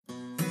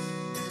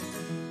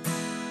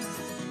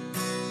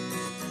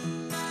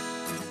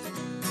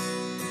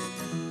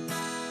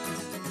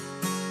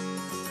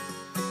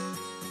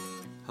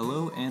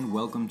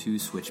welcome to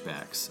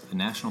Switchbacks, a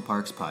National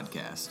Parks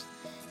podcast.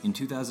 In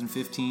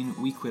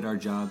 2015, we quit our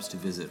jobs to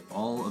visit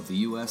all of the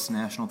U.S.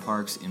 national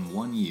parks in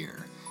 1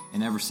 year,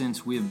 and ever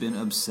since we have been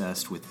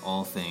obsessed with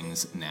all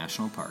things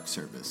National Park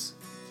Service.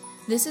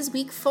 This is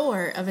week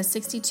 4 of a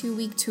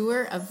 62-week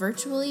tour of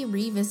virtually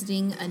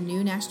revisiting a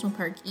new national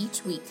park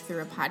each week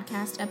through a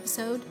podcast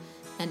episode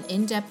and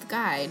in-depth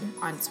guide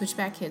on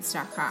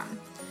switchbackkids.com.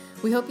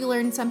 We hope you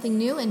learn something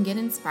new and get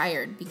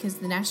inspired because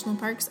the national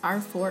parks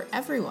are for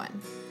everyone.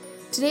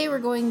 Today we're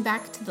going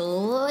back to the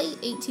late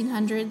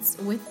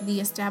 1800s with the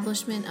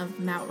establishment of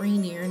Mount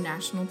Rainier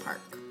National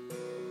Park.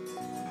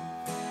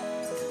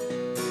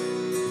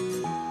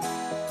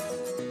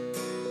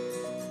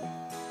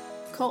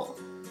 Cole.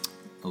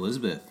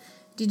 Elizabeth.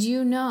 Did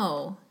you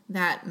know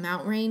that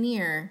Mount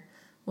Rainier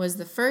was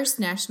the first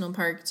national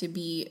park to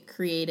be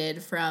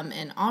created from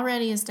an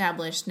already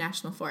established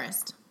national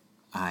forest?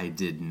 I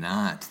did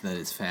not. That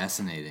is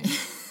fascinating.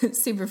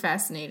 Super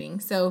fascinating.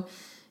 So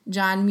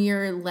John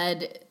Muir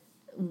led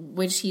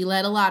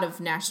a lot of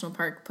national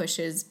park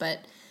pushes,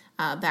 but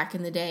back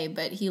in the day,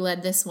 but he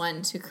led this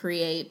one to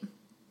create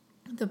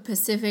the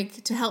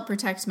Pacific to help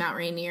protect Mount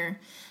Rainier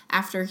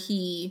after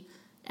he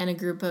and a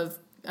group of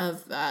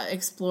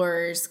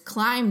explorers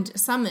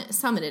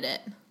summited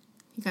it.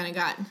 He kind of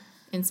got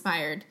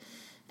inspired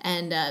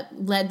and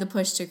led the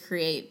push to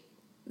create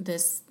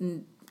this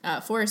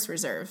forest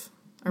reserve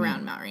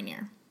around Mount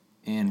Rainier.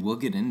 And we'll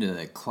get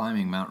into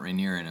climbing Mount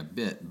Rainier in a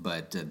bit,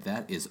 but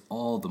that is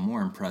all the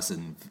more impressive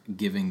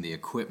given the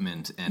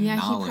equipment and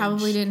knowledge. Yeah, he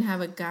probably didn't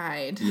have a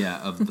guide.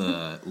 Of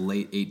the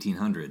late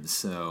 1800s.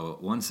 So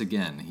once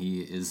again,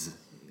 he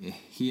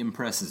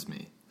impresses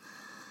me.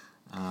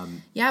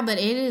 But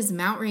it is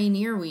Mount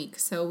Rainier week,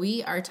 so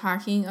we are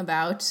talking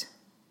about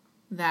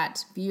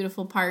that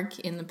beautiful park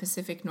in the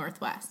Pacific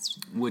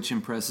Northwest. Which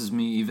impresses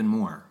me even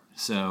more.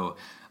 So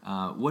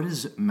what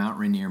is Mount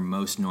Rainier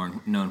most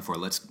known for?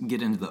 Let's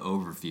get into the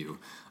overview.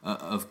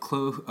 Of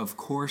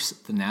course,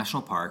 the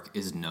national park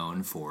is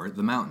known for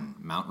the mountain,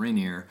 Mount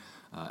Rainier.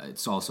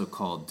 It's also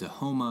called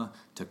Tacoma.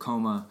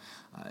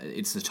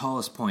 It's the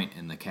tallest point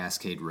in the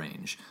Cascade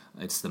Range.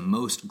 It's the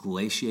most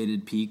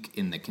glaciated peak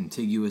in the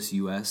contiguous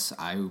U.S.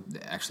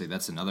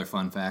 That's another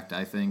fun fact,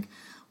 I think.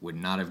 Would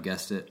not have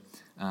guessed it.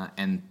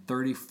 And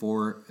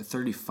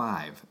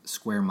 35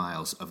 square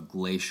miles of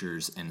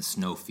glaciers and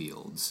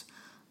snowfields.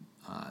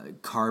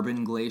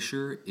 Carbon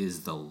Glacier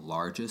is the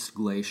largest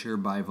glacier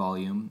by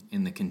volume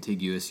in the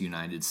contiguous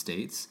United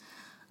States.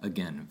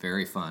 Again,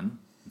 very fun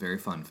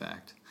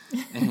fact.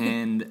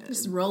 And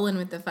just rolling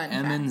with the fun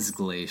Emmons facts.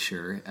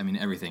 Glacier,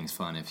 everything's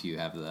fun if you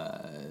have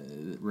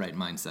the right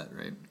mindset,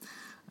 right?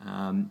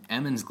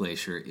 Emmons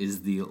Glacier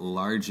is the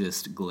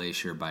largest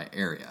glacier by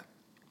area.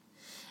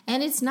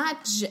 And it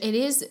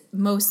is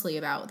mostly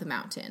about the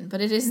mountain, but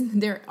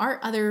there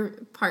are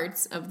other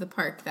parts of the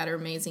park that are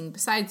amazing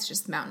besides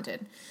just the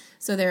mountain.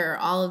 So there are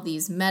all of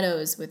these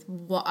meadows with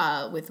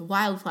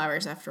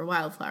wildflowers after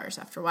wildflowers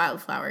after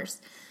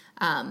wildflowers.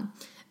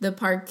 The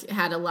park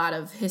had a lot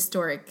of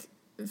historic,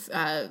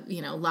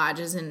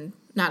 lodges, and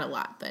not a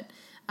lot, but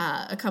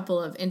a couple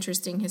of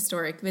interesting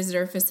historic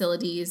visitor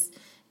facilities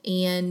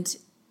and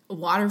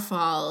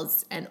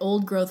waterfalls and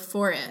old growth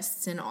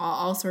forests and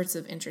all sorts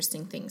of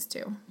interesting things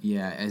too.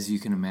 Yeah, as you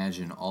can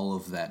imagine, all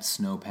of that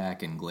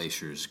snowpack and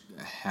glaciers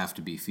have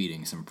to be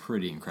feeding some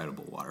pretty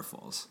incredible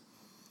waterfalls.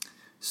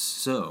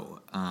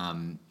 So,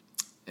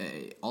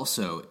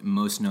 also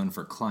most known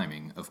for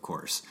climbing, of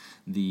course.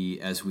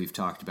 As we've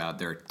talked about,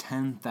 there are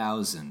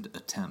 10,000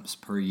 attempts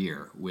per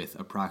year, with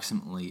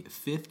approximately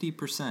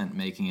 50%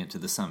 making it to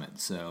the summit.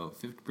 So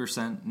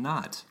 50%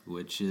 not,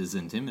 which is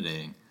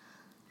intimidating.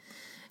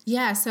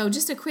 Yeah, so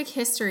just a quick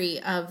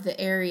history of the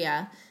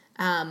area.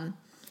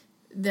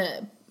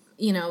 There's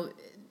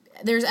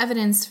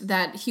evidence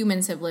that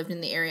humans have lived in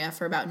the area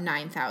for about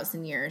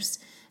 9,000 years.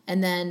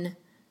 And then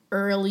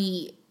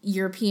early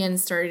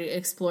Europeans started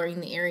exploring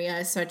the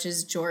area, such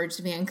as George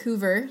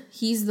Vancouver.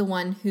 He's the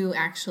one who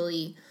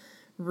actually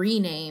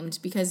renamed,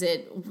 because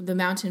the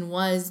mountain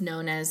was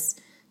known as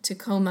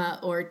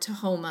Tacoma or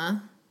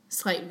Tahoma,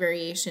 slight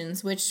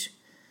variations, which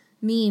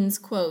means,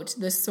 quote,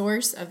 the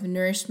source of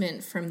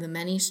nourishment from the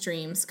many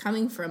streams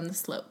coming from the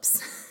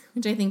slopes,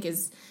 which I think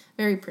is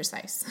very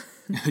precise,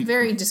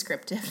 very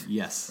descriptive.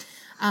 Yes.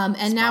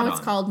 And now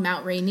it's called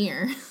Mount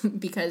Rainier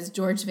because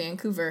George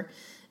Vancouver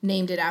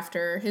named it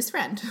after his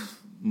friend.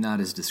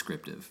 Not as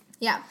descriptive.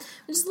 Yeah,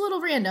 which is a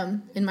little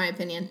random, in my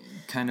opinion.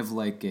 Kind of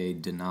like a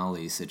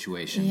Denali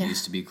situation. Yeah. It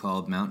used to be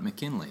called Mount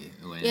McKinley.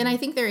 And I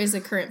think there is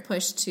a current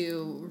push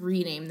to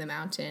rename the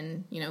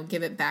mountain,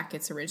 give it back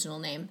its original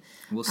name.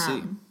 We'll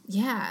see.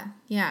 Yeah.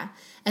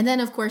 And then,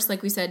 of course,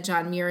 like we said,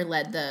 John Muir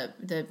led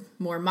the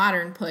more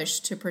modern push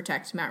to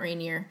protect Mount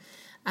Rainier.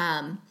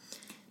 And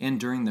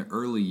during the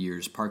early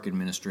years, park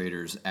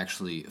administrators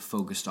actually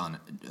focused on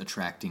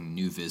attracting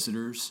new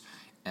visitors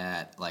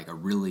at like a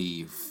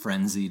really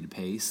frenzied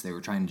pace. They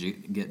were trying to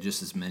get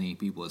just as many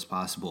people as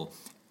possible,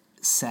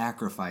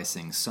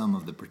 sacrificing some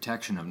of the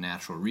protection of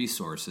natural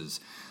resources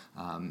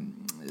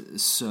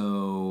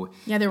So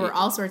yeah, there were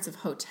all sorts of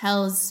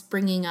hotels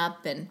springing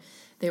up, and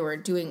they were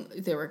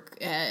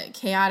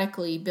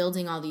chaotically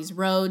building all these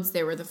roads.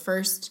 They were the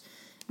first.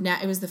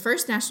 It was the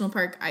first national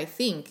park, I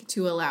think,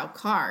 to allow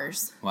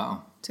cars.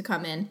 Wow. To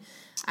come in.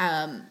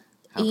 How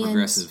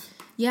progressive.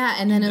 Yeah,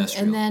 and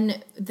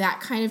then that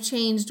kind of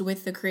changed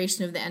with the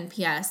creation of the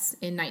NPS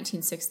in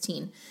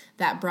 1916.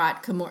 That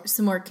brought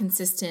some more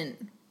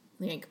consistent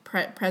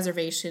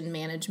preservation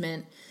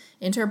management,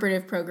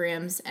 interpretive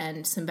programs,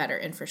 and some better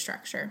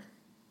infrastructure.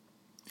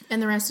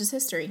 And the rest is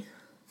history.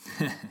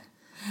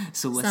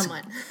 So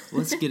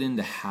let's get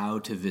into how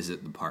to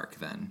visit the park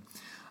then.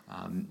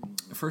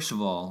 First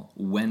of all,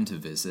 when to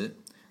visit.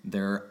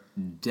 There are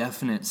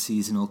definite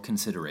seasonal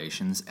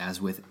considerations,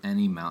 as with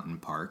any mountain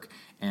park,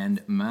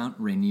 and Mount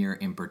Rainier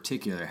in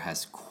particular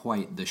has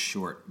quite the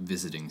short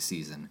visiting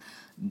season.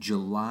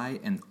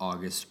 July and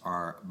August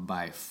are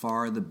by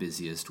far the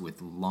busiest,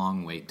 with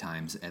long wait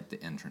times at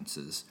the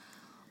entrances.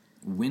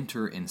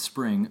 Winter and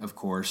spring, of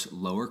course,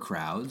 lower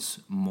crowds,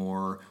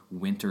 more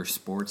winter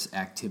sports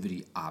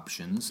activity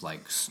options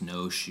like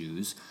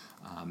snowshoes,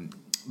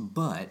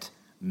 but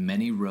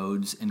many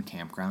roads and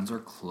campgrounds are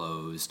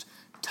closed.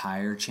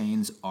 Tire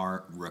chains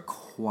are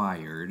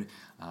required.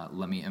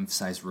 Let me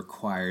emphasize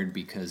required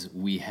because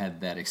we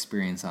had that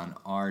experience on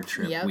our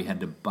trip. Yep. We had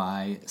to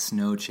buy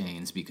snow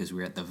chains because we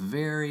were at the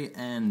very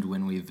end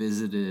when we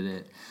visited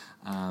it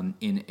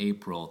in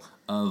April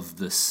of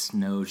the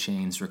snow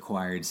chains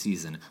required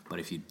season. But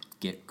if you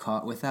get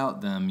caught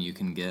without them, you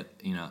can get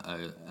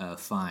a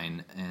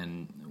fine.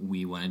 And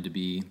we wanted to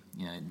be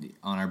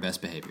on our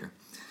best behavior.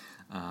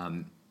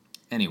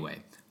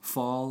 Anyway,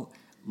 fall,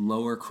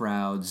 lower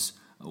crowds,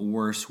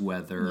 worse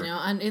weather.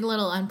 A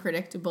little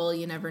unpredictable.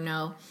 You never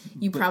know.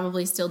 You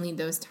probably still need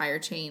those tire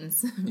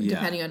chains,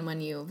 depending on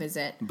when you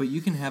visit. But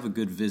you can have a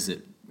good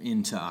visit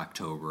into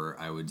October,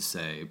 I would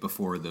say,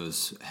 before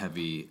those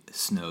heavy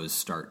snows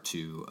start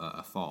to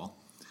fall.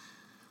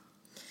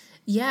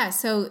 Yeah,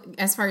 so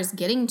as far as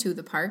getting to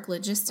the park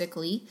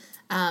logistically,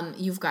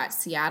 you've got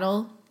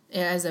Seattle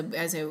as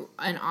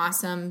an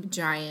awesome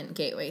giant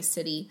gateway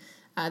city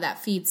that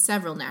feeds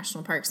several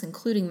national parks,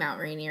 including Mount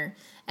Rainier,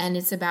 and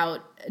it's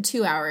about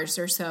 2 hours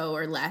or so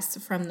or less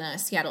from the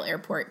Seattle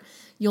airport.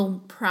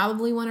 You'll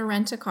probably want to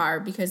rent a car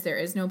because there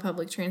is no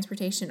public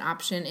transportation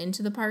option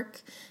into the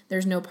park.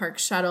 There's no park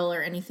shuttle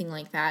or anything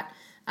like that.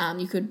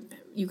 You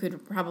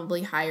could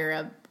probably hire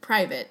a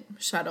private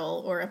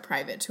shuttle or a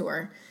private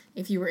tour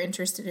if you were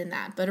interested in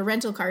that. But a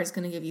rental car is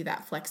going to give you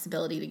that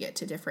flexibility to get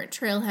to different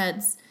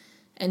trailheads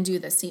and do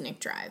the scenic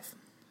drive.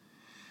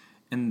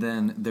 And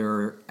then there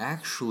are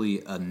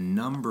actually a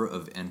number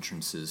of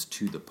entrances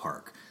to the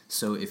park.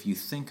 So if you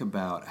think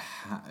about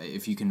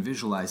if you can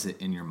visualize it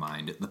in your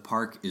mind, the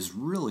park is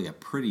really a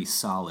pretty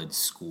solid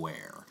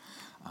square,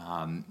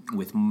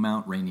 with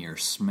Mount Rainier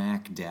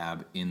smack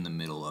dab in the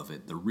middle of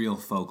it, the real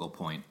focal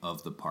point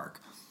of the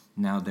park.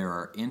 Now there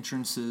are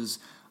entrances,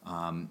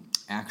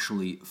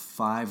 actually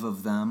 5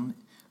 of them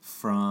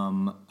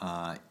from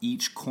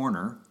each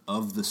corner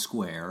of the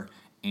square,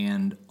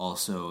 and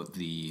also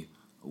the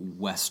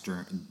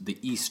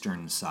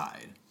eastern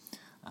side.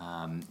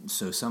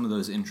 So some of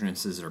those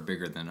entrances are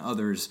bigger than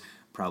others.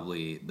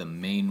 Probably the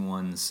main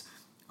ones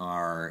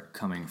are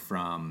coming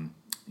from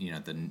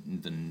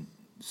the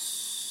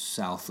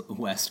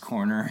southwest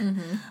corner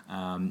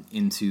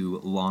into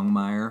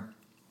Longmire.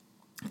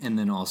 And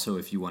then also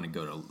if you want to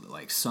go to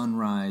like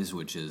Sunrise,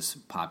 which is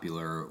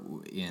popular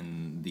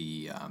in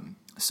the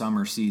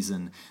summer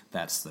season,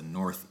 that's the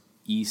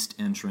northeast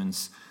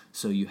entrance.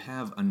 So you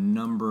have a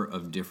number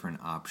of different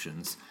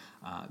options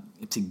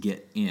to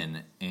get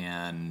in,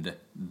 and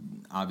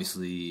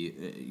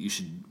obviously you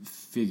should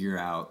figure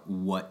out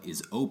what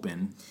is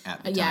open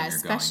at the time you're going.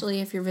 Especially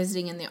if you're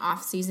visiting in the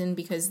off season,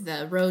 because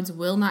the roads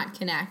will not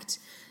connect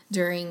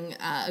during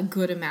a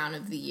good amount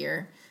of the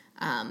year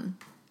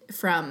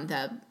from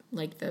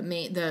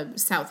the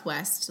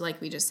southwest, like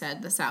we just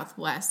said, the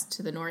southwest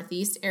to the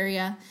northeast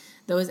area.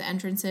 Those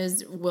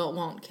entrances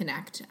won't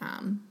connect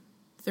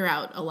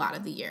throughout a lot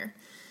of the year.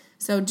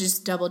 So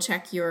just double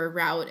check your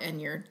route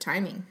and your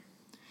timing.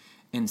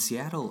 And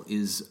Seattle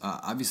is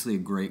obviously a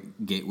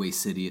great gateway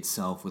city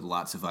itself with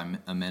lots of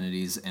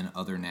amenities and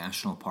other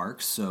national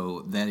parks.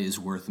 So that is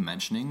worth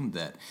mentioning,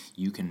 that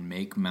you can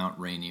make Mount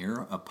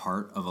Rainier a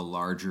part of a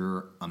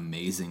larger,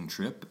 amazing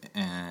trip.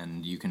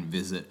 And you can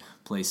visit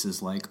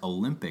places like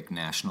Olympic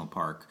National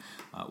Park,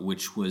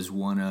 which was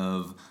one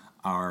of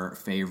our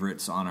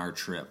favorites on our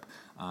trip.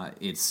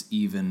 It's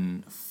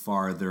even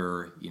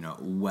farther,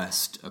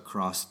 west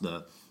across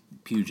the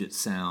Puget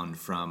Sound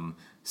from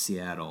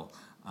Seattle,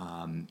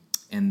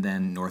 and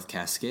then North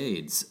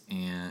Cascades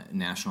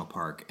National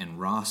Park and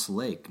Ross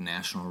Lake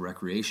National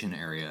Recreation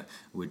Area,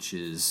 which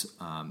is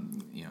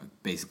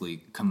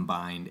basically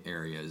combined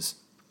areas.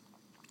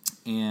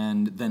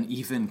 And then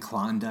even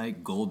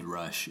Klondike Gold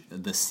Rush,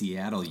 the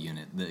Seattle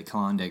unit. The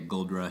Klondike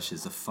Gold Rush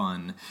is a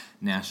fun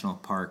national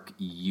park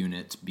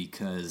unit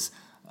because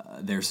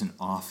There's an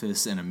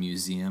office and a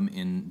museum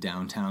in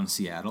downtown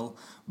Seattle,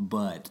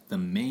 but the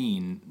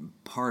main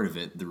part of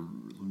it, the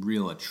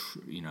real,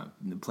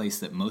 the place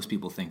that most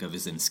people think of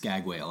is in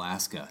Skagway,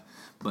 Alaska.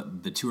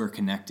 But the two are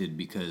connected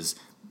because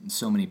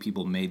so many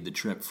people made the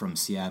trip from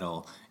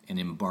Seattle and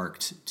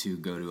embarked to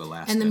go to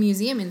Alaska. And the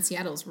museum in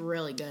Seattle is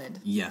really good.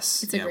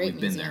 Yes. It's a great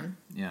we've museum.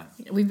 Been there.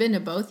 Yeah. We've been to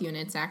both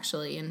units,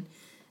 actually, and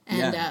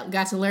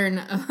got to learn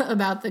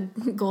about the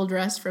gold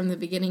rush from the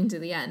beginning to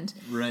the end.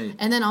 Right.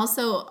 And then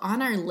also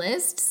on our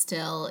list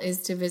still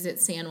is to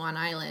visit San Juan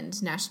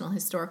Island National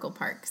Historical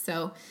Park.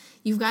 So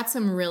you've got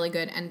some really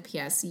good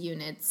NPS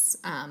units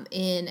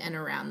in and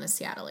around the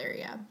Seattle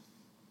area,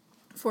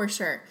 for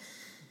sure.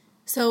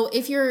 So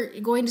if you're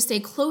going to stay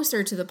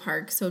closer to the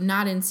park, so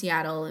not in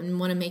Seattle, and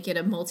want to make it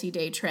a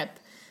multi-day trip,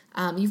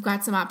 you've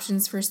got some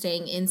options for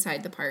staying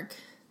inside the park.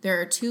 There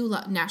are 2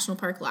 national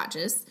park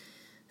lodges,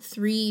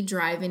 3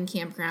 drive-in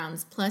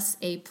campgrounds, plus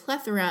a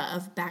plethora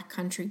of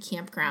backcountry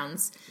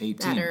campgrounds 18,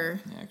 that are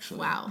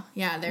actually. Wow,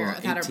 yeah,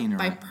 that are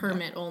by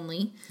permit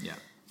only. Yeah,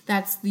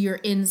 that's your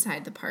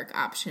inside the park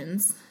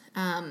options,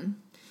 and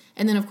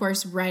then of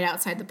course right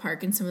outside the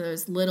park in some of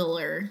those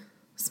littler,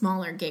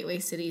 smaller gateway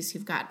cities,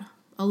 you've got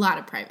a lot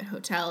of private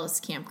hotels,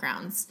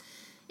 campgrounds,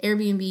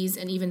 Airbnbs,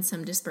 and even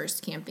some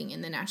dispersed camping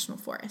in the national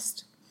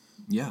forest.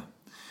 Yeah.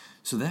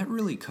 So that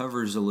really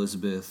covers,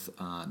 Elizabeth,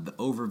 the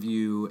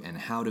overview and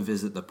how to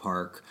visit the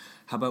park.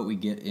 How about we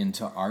get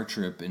into our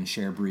trip and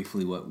share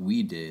briefly what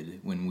we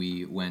did when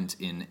we went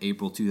in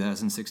April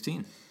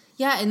 2016?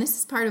 Yeah, and this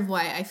is part of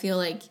why I feel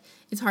like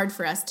it's hard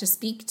for us to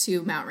speak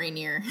to Mount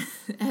Rainier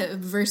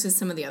versus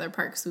some of the other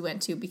parks we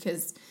went to,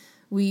 because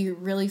we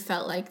really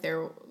felt like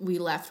we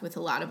left with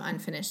a lot of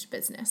unfinished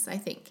business, I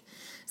think.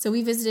 So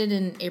we visited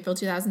in April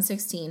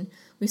 2016.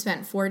 We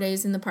spent 4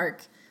 days in the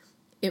park.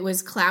 It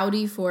was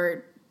cloudy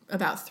for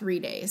about 3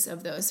 days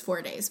of those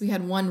 4 days. We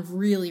had one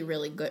really,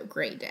 really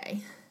great day.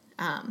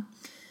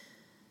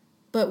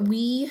 But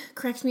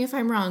correct me if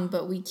I'm wrong,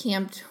 but we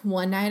camped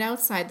one night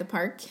outside the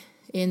park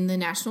in the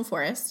National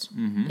Forest,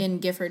 in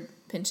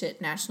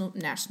Gifford-Pinchot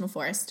National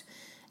Forest.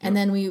 And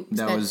then we spent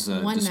that was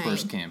one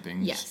dispersed night,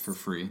 camping, yes, just for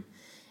free.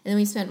 And then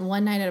we spent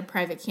one night at a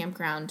private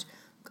campground.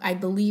 I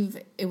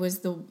believe it was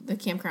the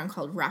campground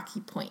called Rocky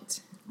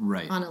Point.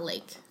 Right. On a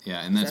lake.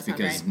 Yeah, and that's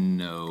because right?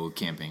 no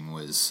camping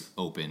was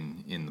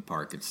open in the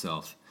park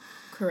itself.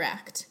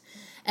 Correct.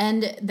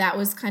 And that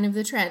was kind of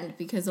the trend,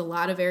 because a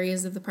lot of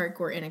areas of the park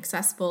were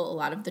inaccessible. A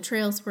lot of the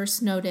trails were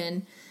snowed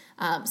in.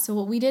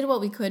 So we did what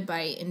we could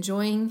by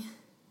enjoying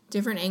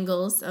different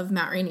angles of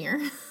Mount Rainier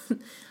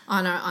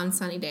on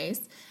sunny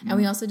days. And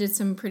we also did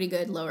some pretty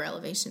good lower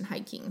elevation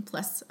hiking,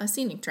 plus a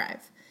scenic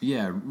drive.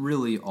 Yeah,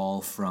 really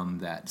all from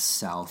that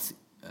south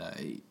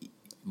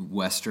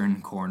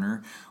western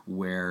corner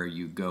where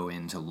you go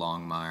into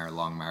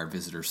Longmire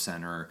Visitor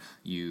Center.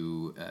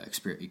 You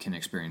can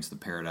experience the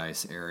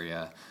Paradise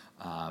area.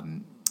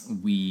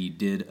 We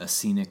did a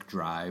scenic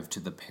drive to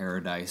the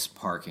Paradise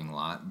parking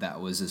lot. That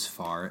was as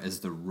far as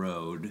the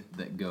road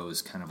that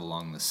goes kind of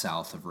along the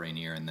south of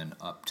Rainier and then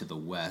up to the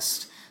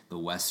west. The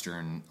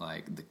western,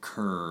 the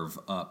curve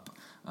up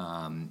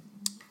on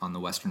the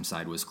western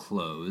side was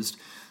closed.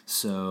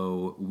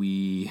 So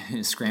we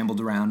scrambled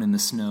around in the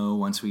snow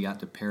once we got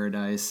to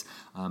Paradise,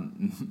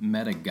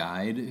 met a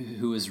guide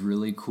who was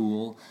really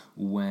cool.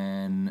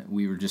 When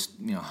we were just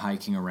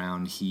hiking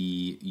around,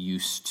 he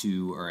used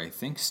to, or I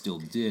think still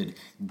did,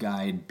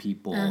 guide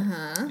people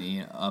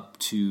up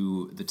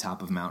to the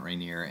top of Mount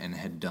Rainier, and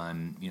had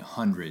done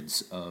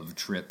hundreds of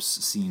trips,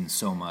 seen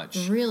so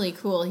much. Really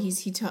cool.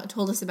 He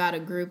told us about a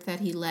group that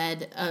he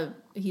led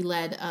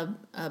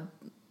a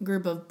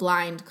group of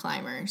blind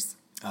climbers.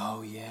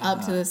 Oh, yeah.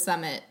 Up to the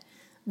summit,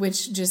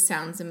 which just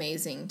sounds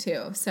amazing,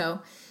 too.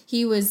 So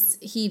he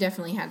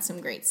definitely had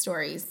some great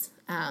stories.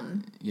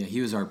 Yeah,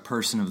 he was our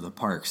person of the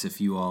parks. If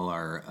you all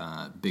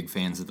are big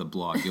fans of the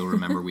blog, you'll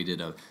remember we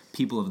did a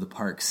People of the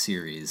Park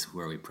series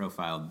where we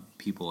profiled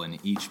people in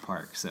each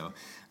park. So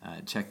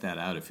check that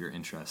out if you're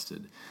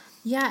interested.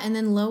 Yeah, and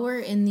then lower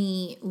in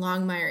the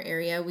Longmire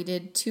area, we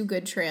did 2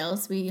 good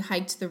trails. We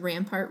hiked the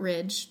Rampart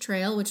Ridge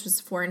Trail, which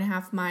was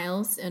 4.5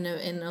 miles in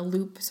a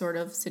loop sort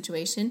of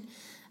situation.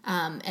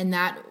 And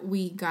that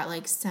we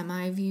got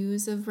semi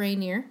views of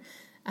Rainier.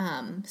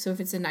 So if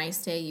it's a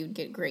nice day, you'd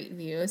get great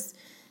views.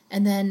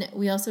 And then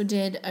we also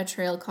did a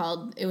trail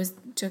called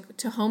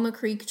Tahoma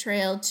Creek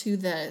Trail to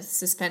the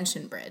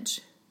Suspension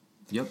Bridge.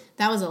 Yep.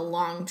 That was a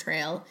long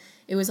trail.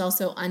 It was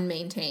also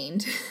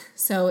unmaintained,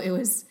 so it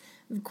was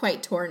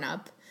quite torn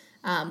up,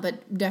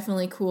 but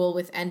definitely cool,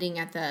 with ending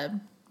at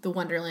the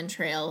Wonderland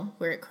Trail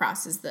where it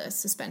crosses the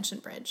Suspension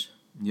Bridge.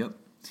 Yep.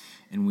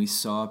 And we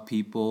saw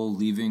people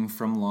leaving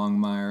from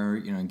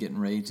Longmire, getting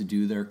ready to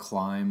do their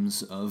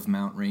climbs of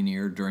Mount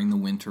Rainier during the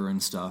winter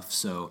and stuff.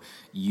 So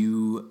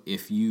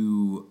if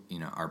you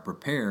are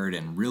prepared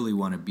and really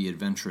want to be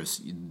adventurous,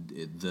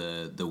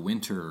 the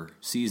winter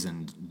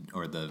season,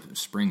 or the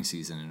spring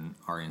season in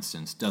our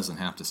instance, doesn't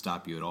have to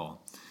stop you at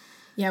all.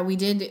 Yeah, we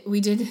did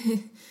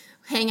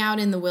hang out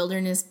in the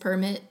wilderness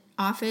permit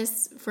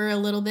office for a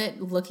little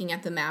bit, looking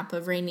at the map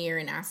of Rainier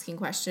and asking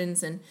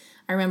questions. And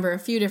I remember a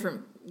few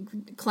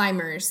different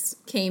climbers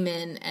came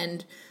in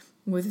and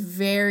with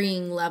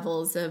varying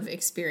levels of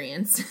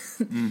experience.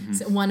 Mm-hmm.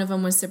 So one of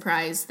them was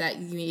surprised that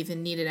you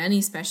even needed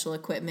any special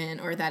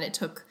equipment, or that it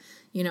took,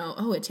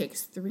 it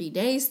takes 3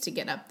 days to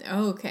get up there.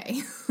 Oh,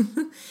 okay.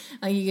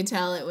 Like you could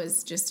tell it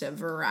was just a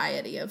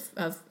variety of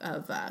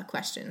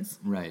questions.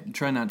 Right.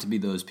 Try not to be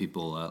those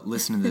people.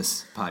 Listen to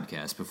this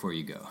podcast before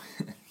you go.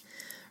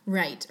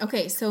 Right.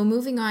 Okay, so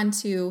moving on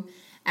to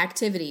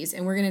activities,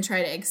 and we're going to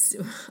try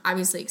to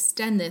obviously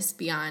extend this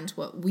beyond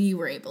what we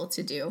were able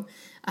to do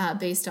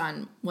based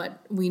on what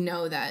we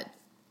know that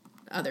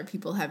other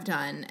people have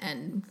done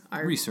and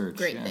are research,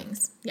 great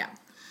things. Yeah.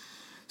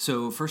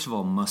 So first of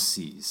all,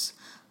 must-sees.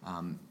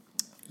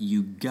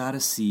 You got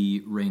to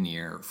see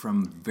Rainier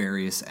from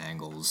various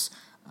angles.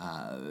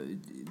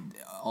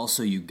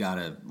 Also, you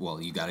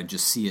gotta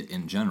just see it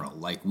in general.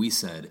 Like we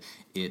said,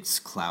 it's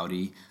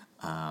cloudy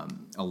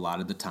a lot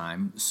of the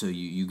time, so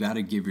you got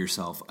to give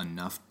yourself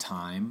enough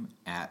time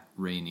at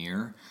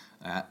Rainier,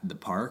 at the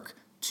park,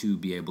 to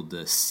be able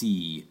to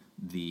see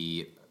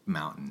the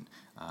mountain.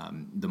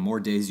 The more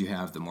days you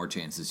have, the more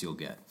chances you'll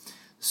get.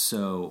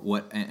 So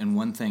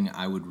one thing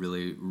I would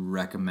really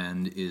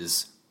recommend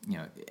is,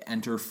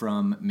 enter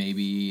from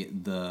maybe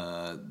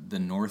the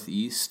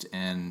northeast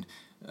and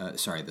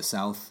the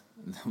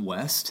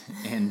southwest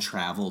and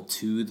travel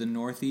to the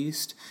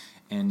northeast,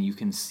 and you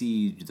can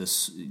see the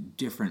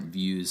different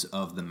views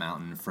of the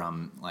mountain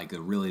from like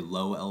a really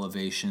low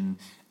elevation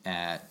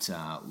at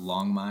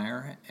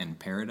Longmire and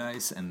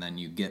Paradise, and then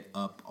you get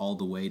up all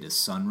the way to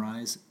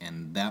Sunrise,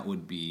 and that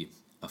would be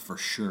a for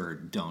sure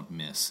don't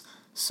miss.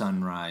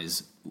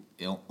 Sunrise,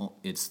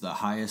 it's the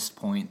highest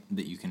point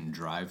that you can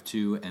drive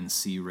to and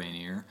see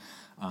Rainier.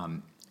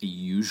 It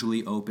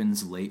usually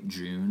opens late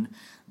June.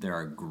 There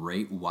are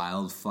great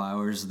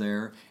wildflowers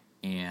there,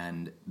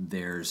 and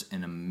there's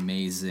an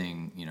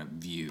amazing,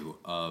 view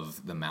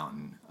of the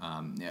mountain.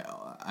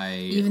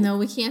 Even though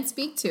we can't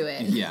speak to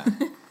it. Yeah.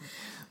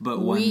 But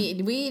we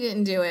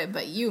didn't do it,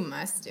 but you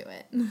must do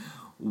it.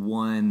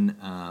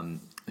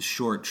 One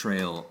short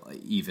trail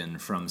even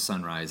from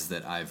Sunrise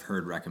that I've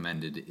heard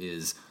recommended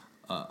is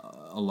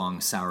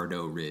along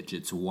Sourdough Ridge.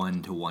 It's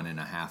 1 to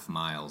 1.5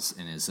 miles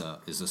and is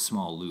a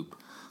small loop.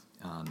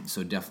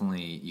 So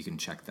definitely you can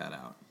check that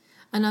out.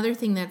 Another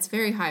thing that's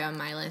very high on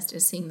my list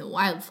is seeing the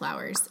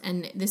wildflowers.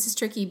 And this is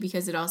tricky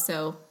because it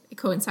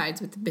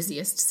coincides with the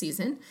busiest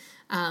season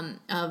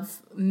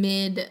of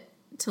mid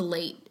to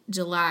late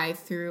July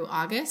through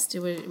August,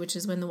 which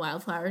is when the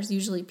wildflowers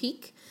usually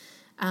peak.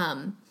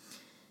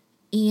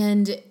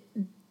 And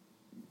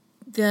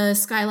the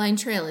Skyline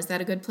Trail, is that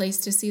a good place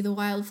to see the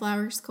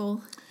wildflowers,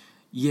 Cole?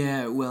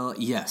 Yeah, well,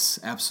 yes,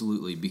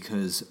 absolutely,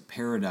 because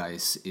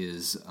Paradise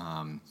is,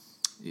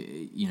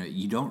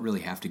 you don't really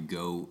have to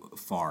go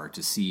far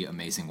to see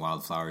amazing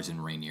wildflowers in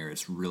Rainier.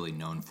 It's really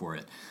known for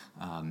it.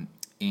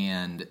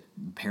 And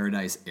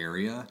Paradise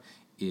area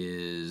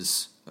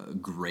is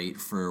great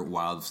for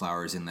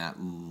wildflowers in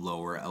that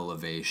lower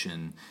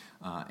elevation,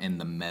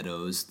 and the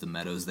meadows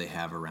they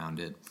have around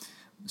it.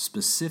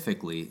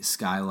 Specifically,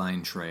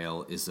 Skyline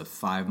Trail is a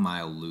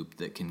 5-mile loop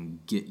that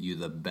can get you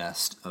the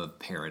best of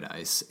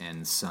Paradise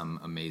and some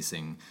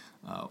amazing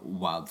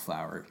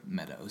wildflower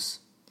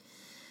meadows.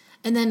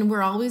 And then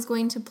we're always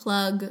going to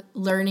plug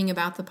learning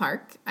about the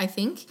park, I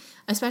think,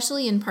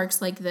 especially in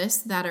parks like this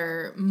that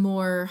are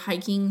more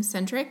hiking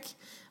centric.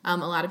 A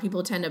lot of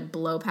people tend to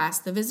blow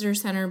past the visitor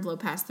center, blow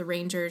past the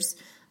rangers.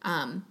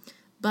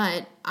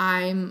 But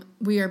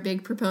we are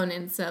big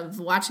proponents of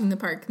watching the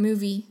park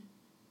movie,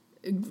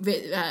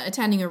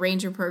 attending a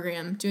ranger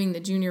program, doing the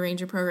junior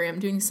ranger program,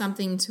 doing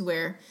something to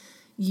where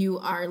you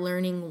are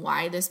learning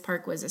why this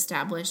park was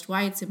established,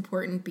 why it's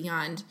important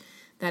beyond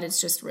that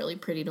it's just really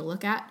pretty to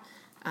look at.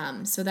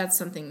 So that's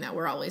something that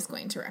we're always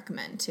going to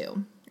recommend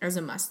too, as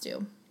a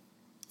must-do.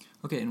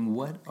 Okay, and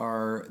what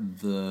are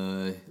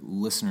the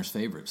listeners'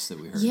 favorites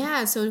that we heard?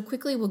 Yeah, so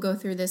quickly we'll go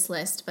through this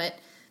list, but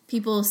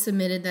people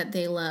submitted that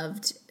they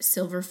loved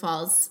Silver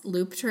Falls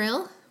Loop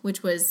Trail,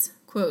 which was,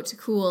 quote,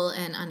 cool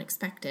and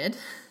unexpected.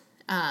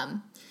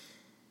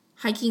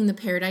 Hiking the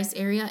Paradise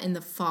area in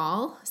the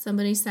fall,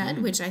 somebody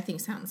said, which I think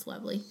sounds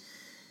lovely.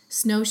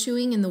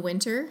 Snowshoeing in the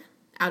winter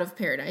out of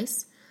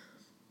Paradise.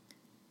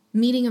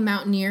 Meeting a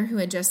mountaineer who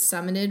had just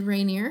summited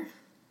Rainier,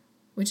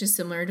 which is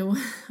similar to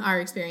our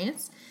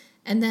experience.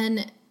 And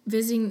then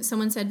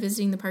someone said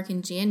visiting the park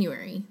in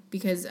January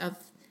because of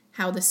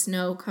how the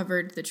snow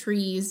covered the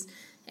trees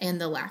and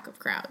the lack of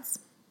crowds.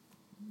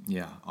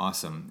 Yeah,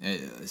 awesome.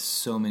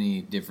 So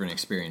many different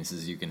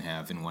experiences you can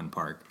have in one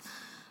park.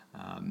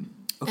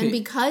 Okay. And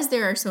because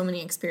there are so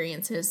many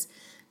experiences,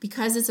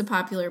 because it's a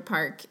popular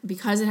park,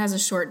 because it has a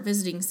short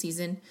visiting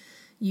season,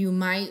 you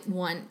might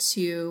want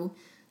to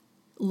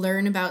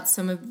learn about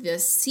some of the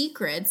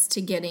secrets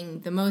to getting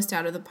the most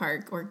out of the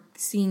park or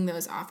seeing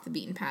those off the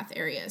beaten path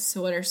areas.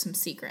 So what are some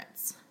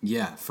secrets?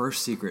 Yeah,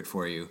 first secret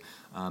for you,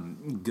 try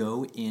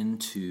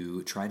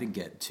to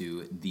get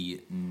to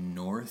the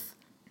northwest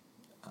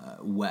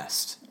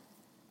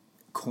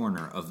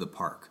corner of the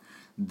park.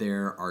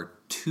 There are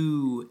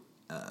two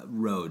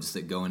roads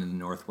that go into the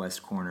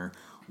northwest corner.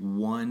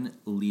 One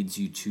leads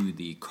you to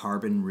the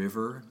Carbon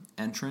River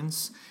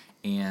entrance,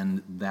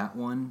 and that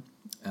one,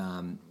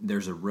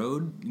 there's a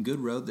good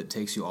road that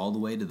takes you all the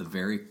way to the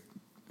very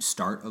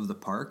start of the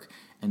park,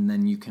 and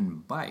then you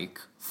can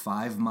bike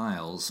 5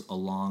 miles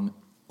along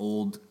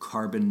old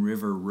Carbon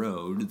River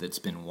Road that's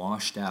been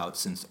washed out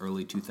since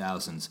early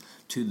 2000s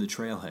to the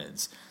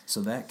trailheads.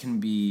 So that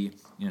can be,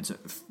 it's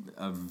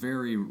a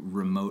very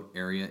remote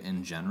area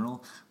in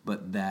general,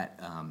 but that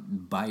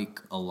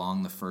bike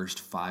along the first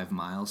 5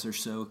 miles or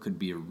so could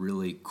be a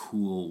really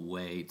cool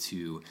way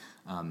to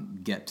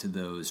get to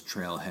those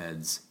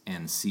trailheads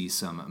and see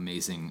some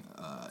amazing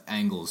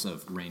angles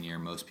of Rainier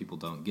most people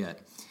don't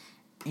get.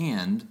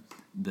 And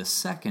the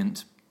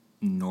second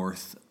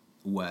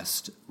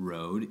northwest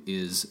road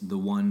is the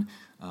one,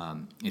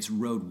 it's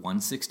Road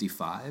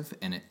 165,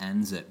 and it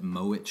ends at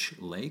Mowich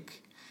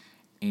Lake.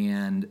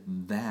 And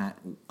that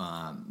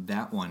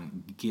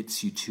one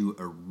gets you to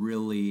a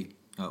really,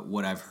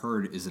 what I've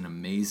heard is an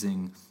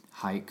amazing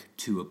hike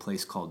to a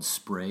place called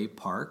Spray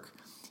Park.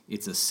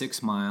 It's a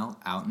 6 mile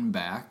out and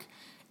back,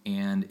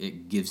 and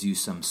it gives you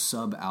some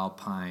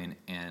subalpine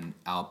and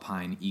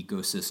alpine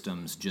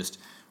ecosystems, just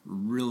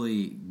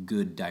really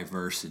good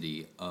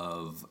diversity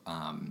of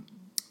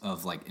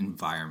like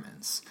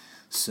environments.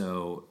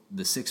 So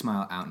the 6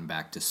 mile out and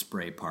back to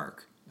Spray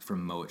Park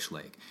from Mowich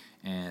Lake.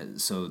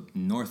 And so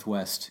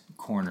northwest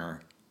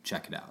corner,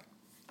 check it out.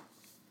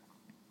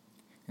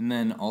 And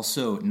then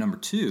also number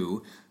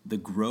 2, the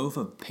Grove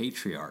of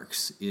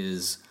Patriarchs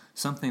is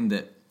something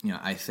that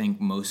I think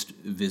most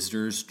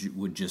visitors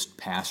would just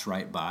pass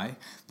right by.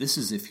 This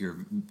is if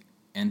you're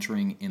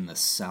entering in the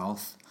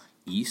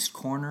southeast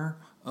corner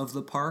of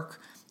the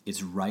park.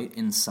 It's right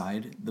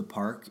inside the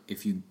park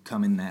if you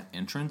come in that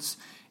entrance,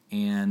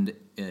 and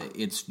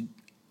it's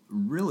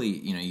really,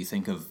 you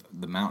think of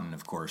the mountain,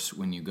 of course,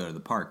 when you go to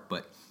the park,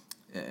 but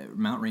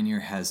Mount Rainier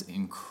has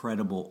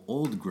incredible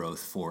old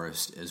growth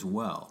forest as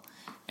well,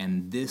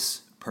 and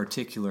this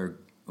particular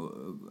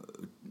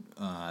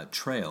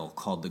trail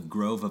called the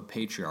Grove of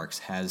Patriarchs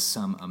has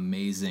some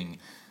amazing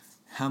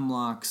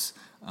hemlocks,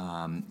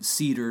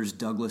 cedars,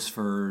 Douglas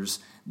firs,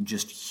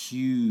 just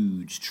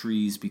huge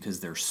trees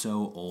because they're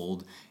so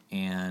old,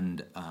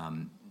 and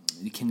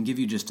it can give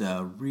you just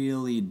a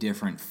really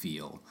different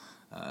feel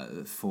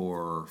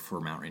for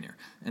Mount Rainier.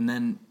 And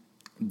then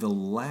the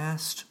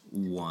last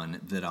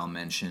one that I'll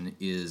mention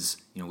is,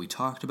 we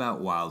talked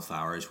about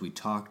wildflowers, we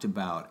talked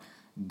about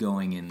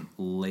going in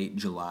late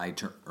July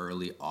to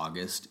early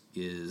August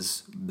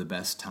is the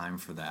best time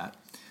for that.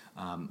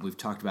 We've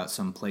talked about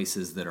some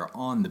places that are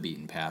on the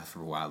beaten path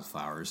for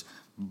wildflowers,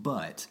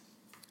 but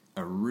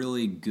a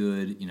really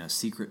good,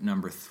 secret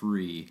number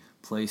 3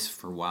 place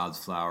for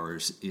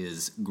wildflowers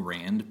is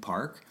Grand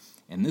Park,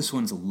 and this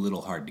one's a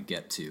little hard to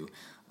get to.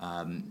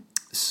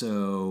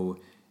 So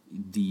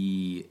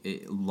the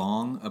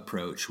long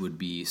approach would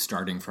be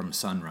starting from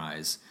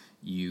Sunrise.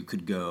 You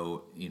could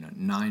go,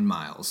 9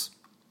 miles,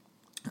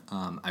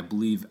 I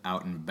believe,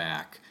 out and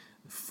back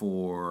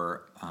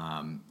for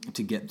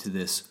to get to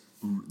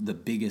the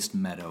biggest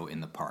meadow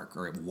in the park,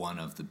 or one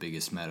of the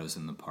biggest meadows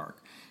in the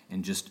park,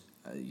 and just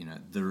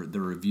the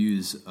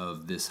reviews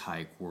of this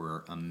hike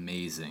were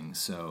amazing.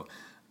 So,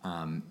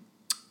 and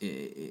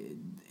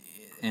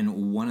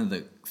one of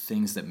the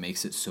things that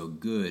makes it so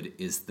good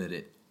is that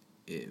it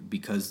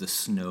because the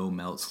snow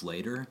melts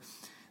later,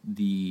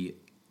 the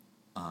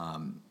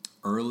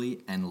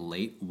early and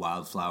late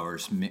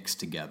wildflowers mix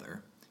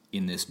together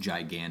in this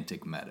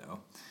gigantic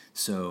meadow.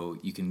 So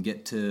you can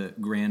get to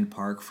Grand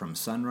Park from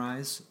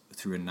Sunrise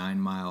through a 9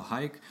 mile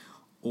hike,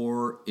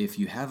 or if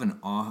you have a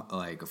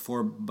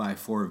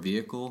 4x4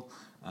 vehicle,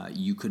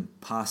 you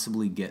could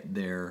possibly get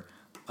there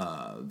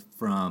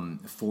from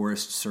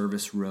Forest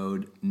Service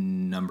Road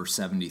number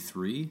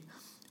 73,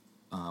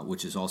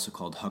 which is also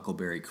called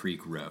Huckleberry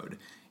Creek Road,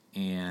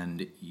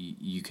 and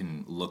you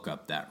can look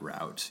up that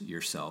route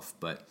yourself.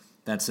 But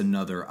that's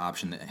another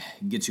option that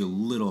gets you a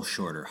little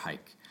shorter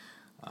hike.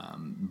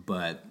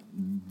 But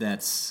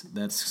that's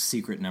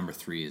secret number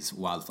 3 is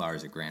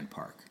wildflowers at Grand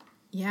Park.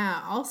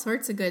 Yeah, all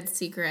sorts of good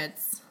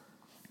secrets.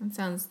 That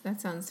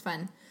sounds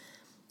fun.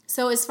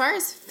 So as far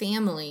as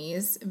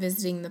families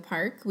visiting the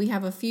park, we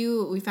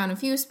found a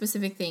few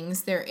specific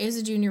things. There is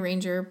a Junior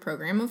Ranger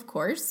program, of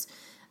course,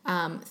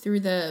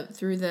 through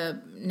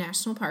the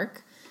national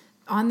park.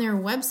 On their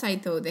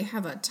website, though, they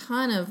have a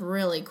ton of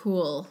really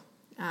cool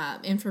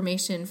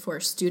information for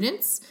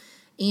students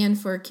and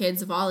for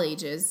kids of all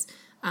ages,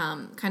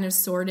 kind of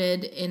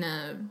sorted in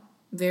a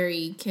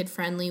very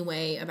kid-friendly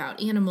way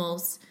about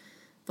animals,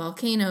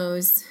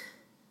 volcanoes,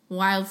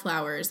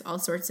 wildflowers, all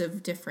sorts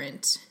of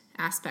different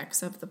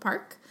aspects of the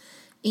park,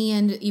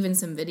 and even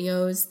some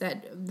videos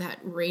that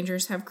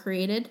rangers have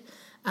created.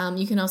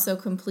 You can also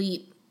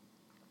complete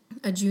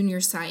a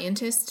junior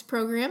scientist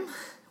program,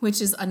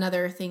 which is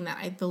another thing that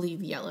I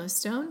believe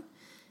Yellowstone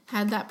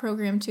had that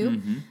program too.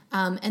 Mm-hmm.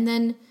 And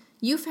then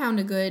you found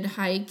a good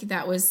hike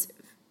that was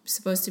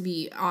supposed to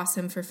be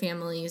awesome for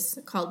families,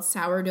 called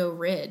Sourdough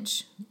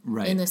Ridge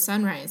in the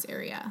Sunrise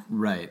area.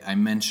 Right. I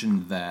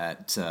mentioned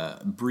that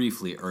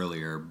briefly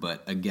earlier,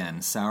 but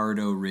again,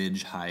 Sourdough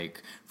Ridge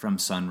hike from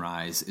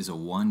Sunrise is a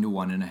 1 to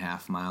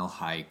 1.5 mile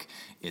hike.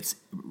 It's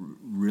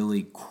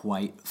really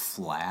quite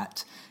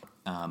flat,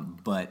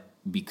 but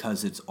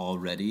because it's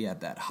already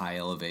at that high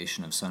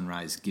elevation of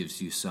Sunrise,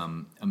 gives you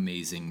some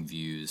amazing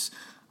views,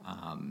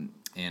 and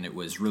it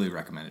was really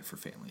recommended for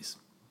families.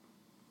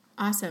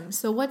 Awesome.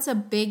 So what's a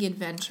big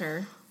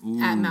adventure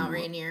at Mount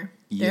Rainier?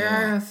 There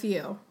are a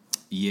few.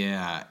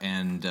 Yeah,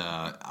 and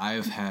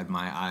I've had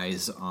my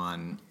eyes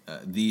on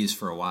these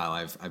for a while.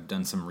 I've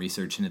done some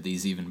research into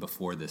these even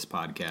before this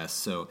podcast.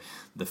 So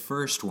the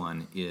first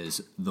one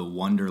is the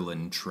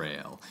Wonderland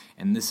Trail,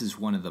 and this is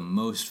one of the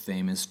most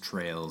famous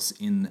trails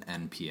in the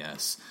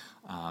NPS.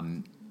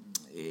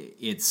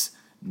 It's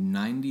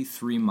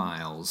 93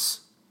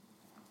 miles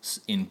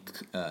in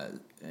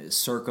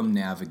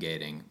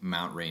circumnavigating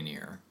Mount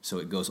Rainier. So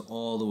it goes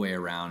all the way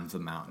around the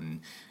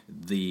mountain.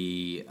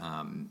 It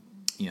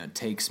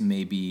takes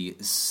maybe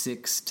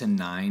 6 to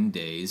 9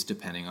 days,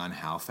 depending on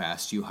how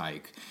fast you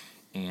hike.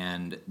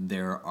 And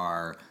there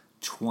are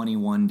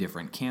 21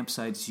 different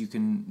campsites you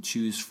can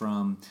choose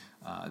from.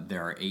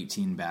 There are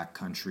 18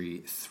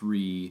 backcountry,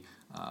 3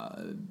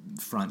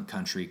 front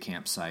country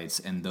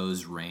campsites, and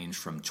those range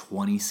from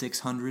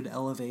 2,600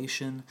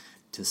 elevation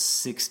to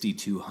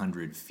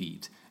 6,200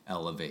 feet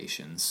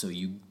elevation. So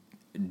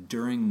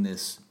during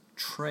this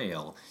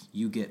trail,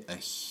 you get a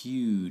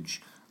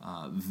huge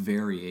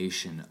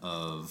variation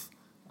of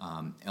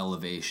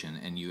elevation,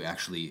 and you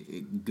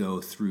actually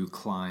go through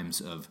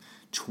climbs of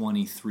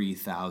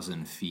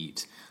 23,000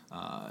 feet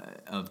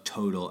of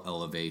total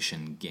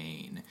elevation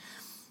gain.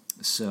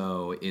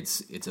 So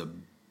it's a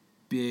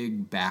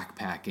big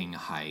backpacking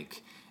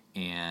hike,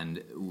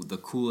 and the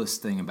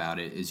coolest thing about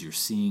it is you're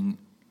seeing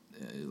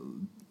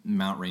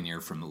Mount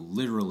Rainier from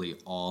literally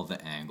all the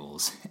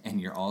angles,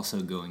 and you're also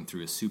going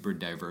through a super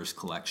diverse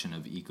collection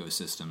of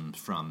ecosystems,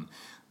 from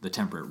the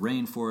temperate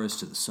rainforest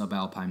to the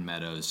subalpine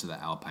meadows to the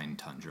alpine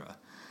tundra.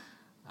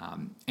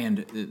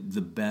 And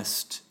the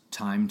best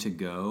time to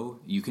go,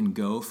 you can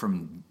go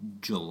from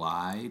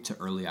July to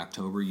early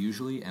October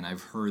usually, and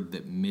I've heard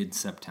that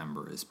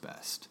mid-September is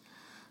best.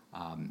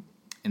 And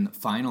the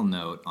final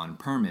note on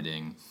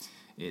permitting,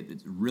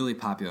 it's a really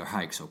popular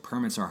hike, so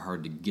permits are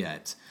hard to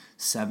get.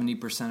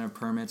 70% of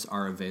permits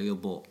are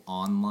available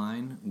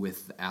online,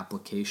 with the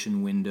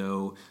application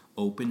window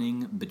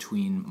opening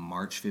between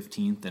March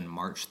 15th and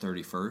March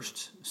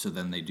 31st. So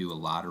then they do a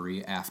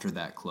lottery after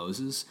that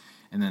closes.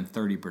 And then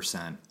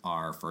 30%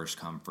 are first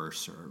come,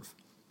 first serve.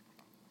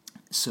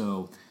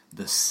 So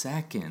the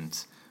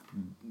second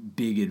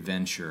big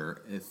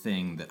adventure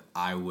thing that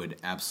I would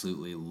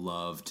absolutely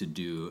love to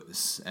do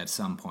at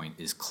some point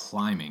is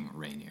climbing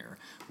Rainier.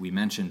 We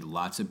mentioned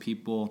lots of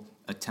people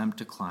attempt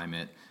to climb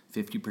it,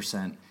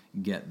 50%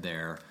 get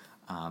there.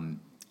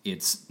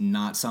 It's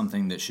not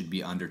something that should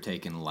be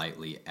undertaken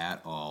lightly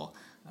at all.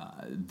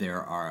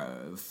 There are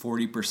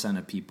 40%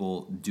 of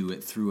people do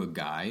it through a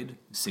guide,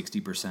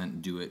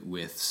 60% do it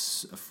with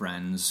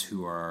friends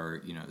who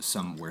are,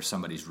 where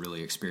somebody's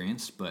really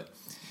experienced, but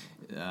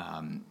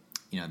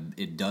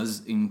it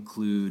does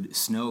include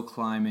snow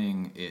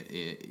climbing.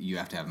 You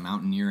have to have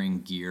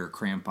mountaineering gear,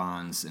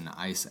 crampons, and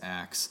ice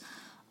axe.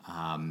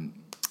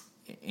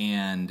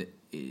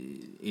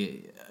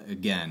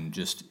 Again,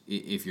 just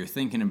if you're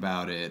thinking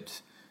about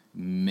it,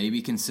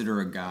 maybe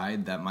consider a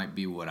guide. That might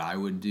be what I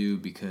would do,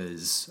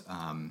 because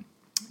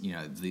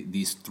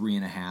these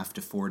 3.5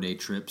 to 4 day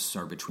trips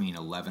are between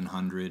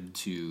 $1,100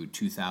 to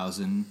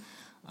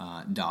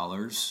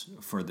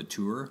 $2,000 for the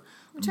tour,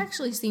 which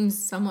actually seems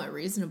somewhat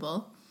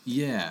reasonable.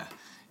 Yeah,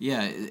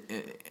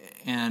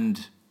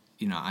 and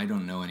I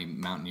don't know any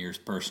mountaineers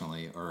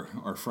personally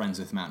or friends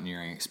with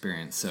mountaineering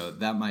experience, so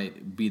that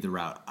might be the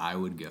route I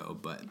would go.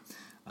 But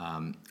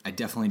I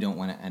definitely don't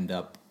want to end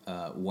up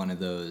one of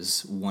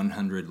those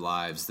 100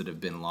 lives that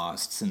have been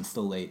lost since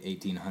the late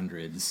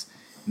 1800s.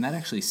 And that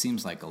actually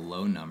seems like a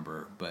low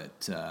number,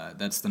 but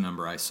that's the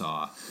number I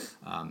saw.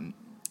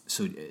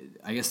 So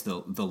I guess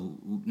the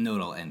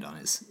note I'll end on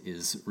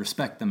is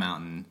respect the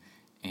mountain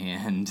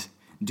and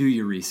do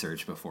your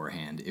research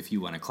beforehand if you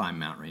want to climb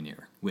Mount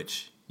Rainier,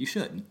 which you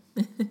should.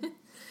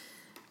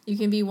 You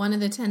can be one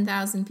of the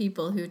 10,000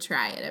 people who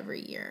try it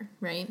every year,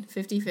 right?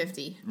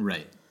 50-50.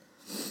 Right.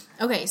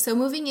 Okay, so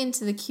moving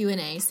into the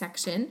Q&A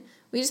section,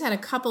 we just had a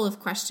couple of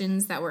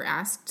questions that were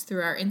asked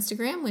through our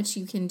Instagram, which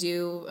you can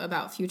do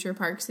about future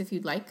parks if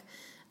you'd like.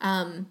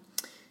 The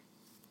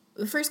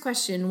first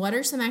question, what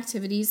are some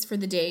activities for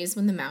the days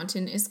when the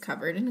mountain is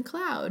covered in a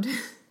cloud?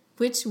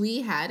 Which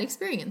we had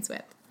experience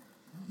with.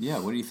 Yeah,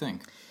 what do you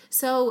think?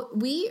 So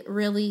we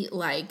really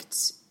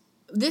liked,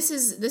 this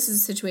is a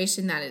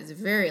situation that is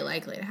very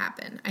likely to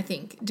happen, I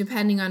think,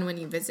 depending on when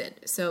you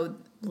visit. So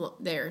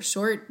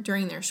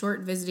during their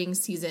short visiting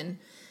season,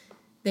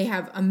 they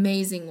have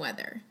amazing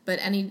weather, but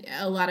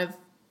a lot of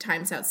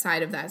times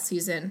outside of that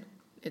season,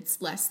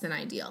 it's less than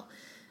ideal.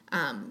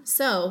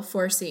 So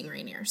for seeing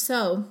Rainier.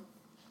 So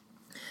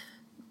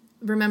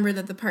remember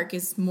that the park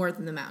is more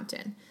than the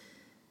mountain.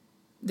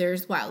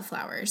 There's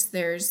wildflowers.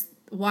 There's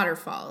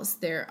waterfalls.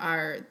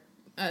 There's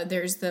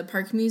the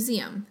park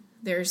museum.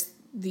 There's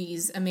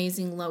these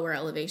amazing lower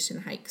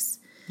elevation hikes.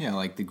 Yeah,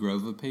 like the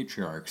Grove of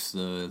Patriarchs,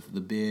 the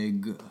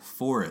big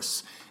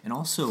forests, and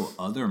also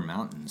other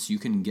mountains. You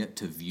can get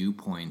to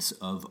viewpoints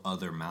of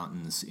other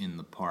mountains in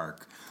the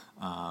park,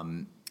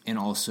 and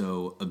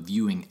also a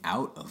viewing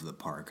out of the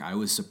park. I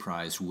was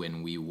surprised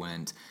when we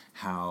went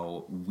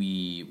how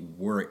we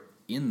were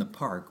in the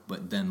park,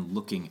 but then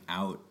looking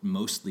out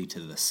mostly to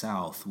the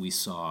south, we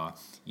saw,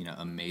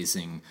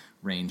 amazing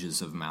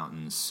ranges of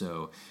mountains.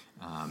 So,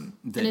 and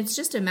it's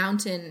just a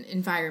mountain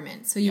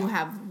environment. So you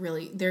have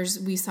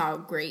we saw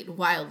great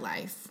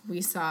wildlife.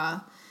 We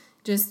saw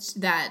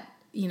just that,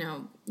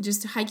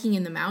 just hiking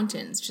in the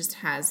mountains just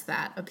has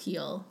that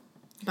appeal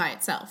by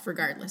itself,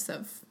 regardless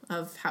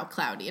of how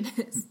cloudy it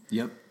is.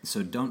 Yep.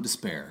 So don't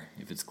despair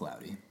if it's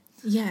cloudy.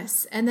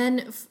 Yes. And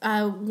then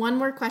one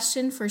more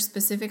question for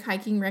specific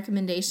hiking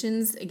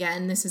recommendations.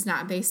 Again, this is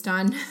not based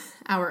on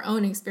our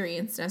own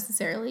experience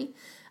necessarily,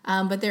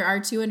 but there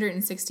are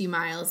 260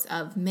 miles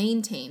of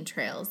maintained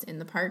trails in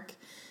the park.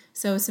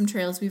 So some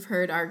trails we've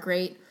heard are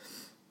great.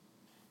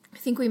 I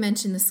think we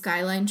mentioned the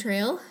Skyline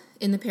Trail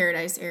in the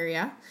Paradise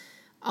area.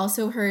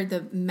 Also heard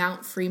the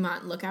Mount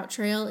Fremont Lookout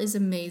Trail is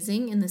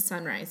amazing in the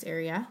Sunrise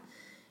area.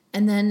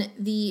 And then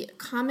the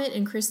Comet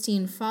and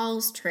Christine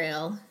Falls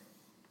Trail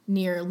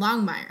near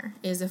Longmire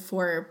is a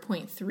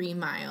 4.3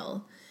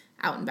 mile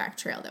out and back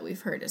trail that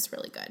we've heard is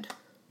really good.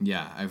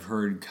 Yeah, I've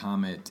heard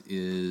Comet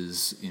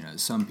is,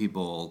 some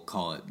people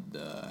call it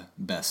the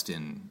best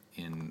in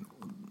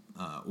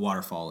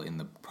waterfall in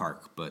the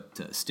park,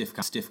 but stiff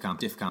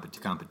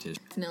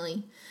competition.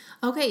 Definitely.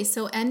 Okay,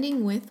 so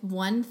ending with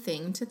one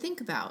thing to think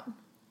about.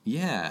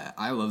 Yeah,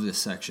 I love this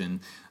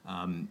section.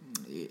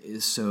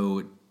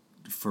 So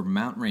for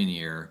Mount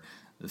Rainier,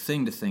 the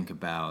thing to think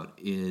about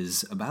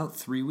is about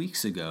 3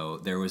 weeks ago,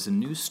 there was a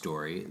news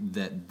story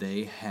that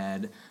they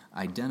had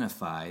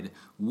identified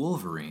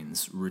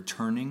wolverines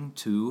returning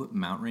to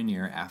Mount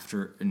Rainier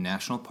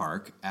National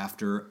Park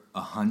after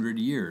 100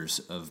 years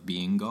of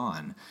being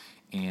gone.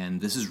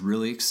 And this is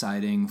really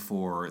exciting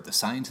for the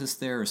scientists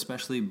there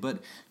especially,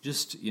 but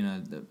just,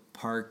 the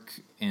park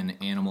and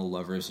animal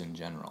lovers in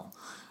general.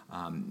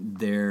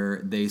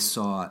 They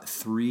saw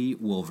 3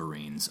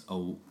 wolverines,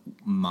 a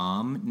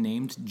mom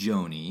named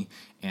Joni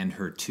and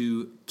her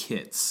 2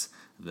 kits,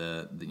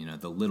 the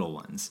little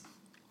ones.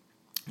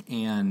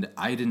 And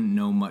I didn't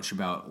know much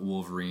about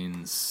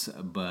wolverines,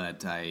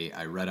 but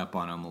I read up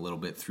on them a little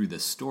bit through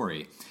this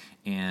story.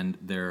 And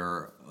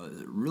they're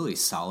really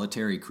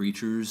solitary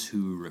creatures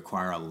who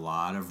require a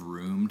lot of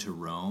room to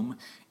roam.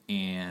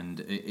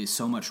 And it's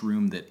so much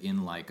room that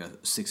in like a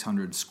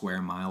 600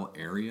 square mile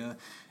area,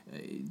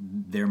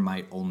 there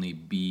might only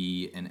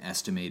be an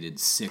estimated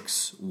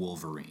 6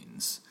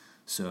 wolverines.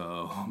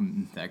 So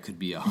that could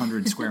be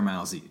 100 square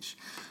miles each.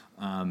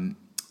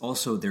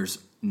 Also, there's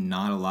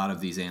not a lot of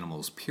these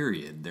animals,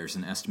 period. There's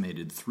an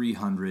estimated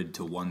 300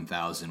 to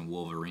 1,000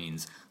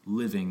 wolverines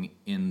living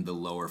in the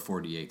lower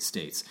 48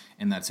 states.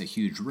 And that's a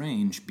huge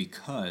range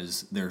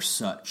because they're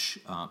such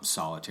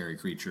solitary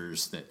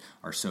creatures that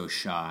are so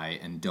shy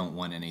and don't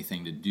want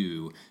anything to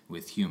do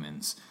with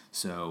humans.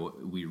 So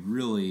we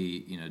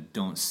really,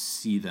 don't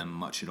see them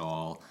much at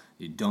all.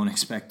 You don't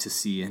expect to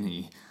see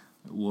any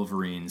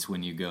wolverines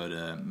when you go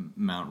to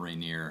Mount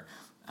Rainier.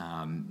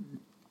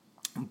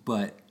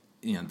 But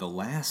the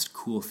last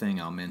cool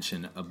thing I'll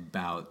mention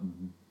about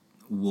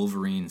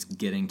wolverines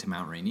getting to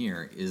Mount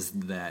Rainier is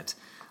that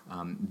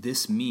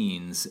this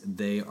means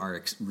they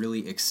are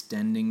really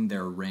extending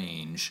their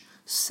range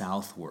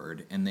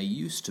southward, and they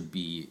used to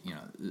be,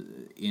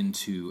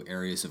 into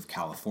areas of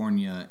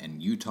California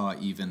and Utah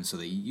even, so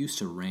they used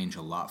to range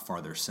a lot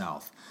farther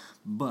south.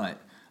 But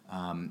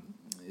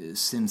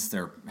since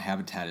their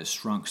habitat has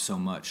shrunk so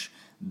much,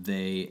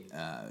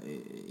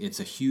 it's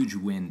a huge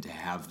win to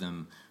have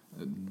them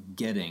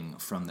getting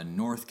from the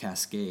North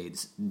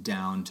Cascades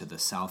down to the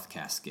South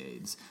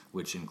Cascades,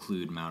 which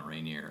include Mount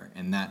Rainier.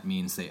 And that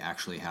means they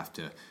actually have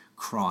to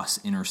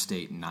cross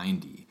Interstate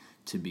 90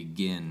 to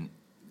begin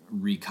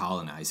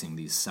recolonizing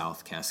these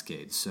South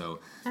Cascades. So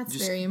that's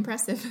very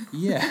impressive.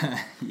 Yeah.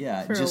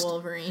 For a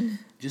wolverine.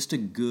 Just a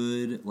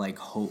good,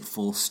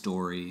 hopeful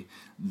story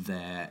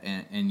that,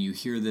 and you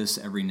hear this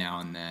every now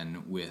and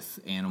then with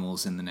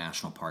animals in the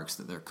national parks,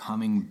 that they're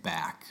coming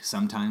back.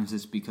 Sometimes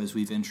it's because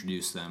we've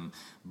introduced them,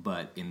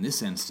 but in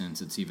this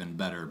instance, it's even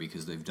better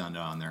because they've done it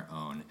on their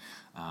own.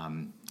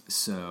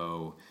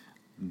 So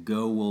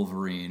go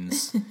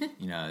Wolverines,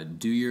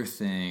 do your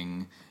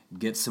thing.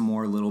 Get some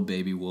more little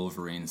baby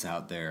wolverines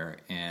out there,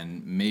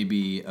 and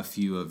maybe a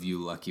few of you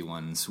lucky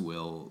ones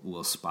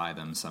will spy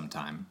them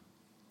sometime.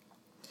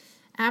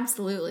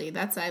 Absolutely.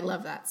 I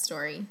love that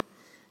story.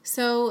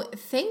 So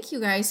thank you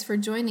guys for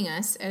joining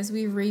us as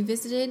we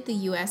revisited the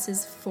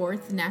U.S.'s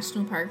 4th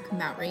National Park,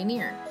 Mount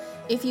Rainier.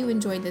 If you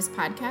enjoyed this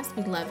podcast,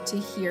 we'd love to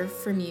hear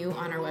from you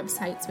on our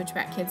website,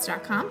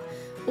 switchbackkids.com,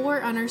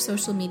 or on our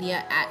social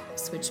media at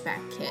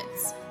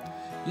switchbackkids.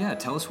 Yeah,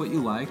 tell us what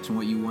you liked and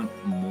what you want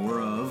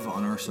more of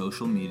on our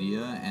social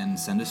media, and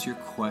send us your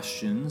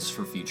questions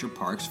for future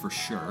parks for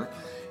sure.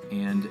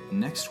 And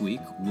next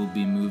week, we'll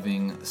be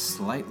moving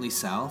slightly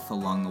south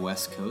along the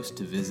west coast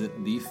to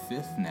visit the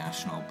 5th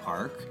National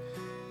Park,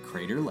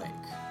 Crater Lake.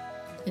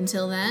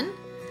 Until then,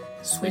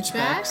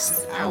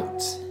 Switchbacks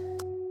out.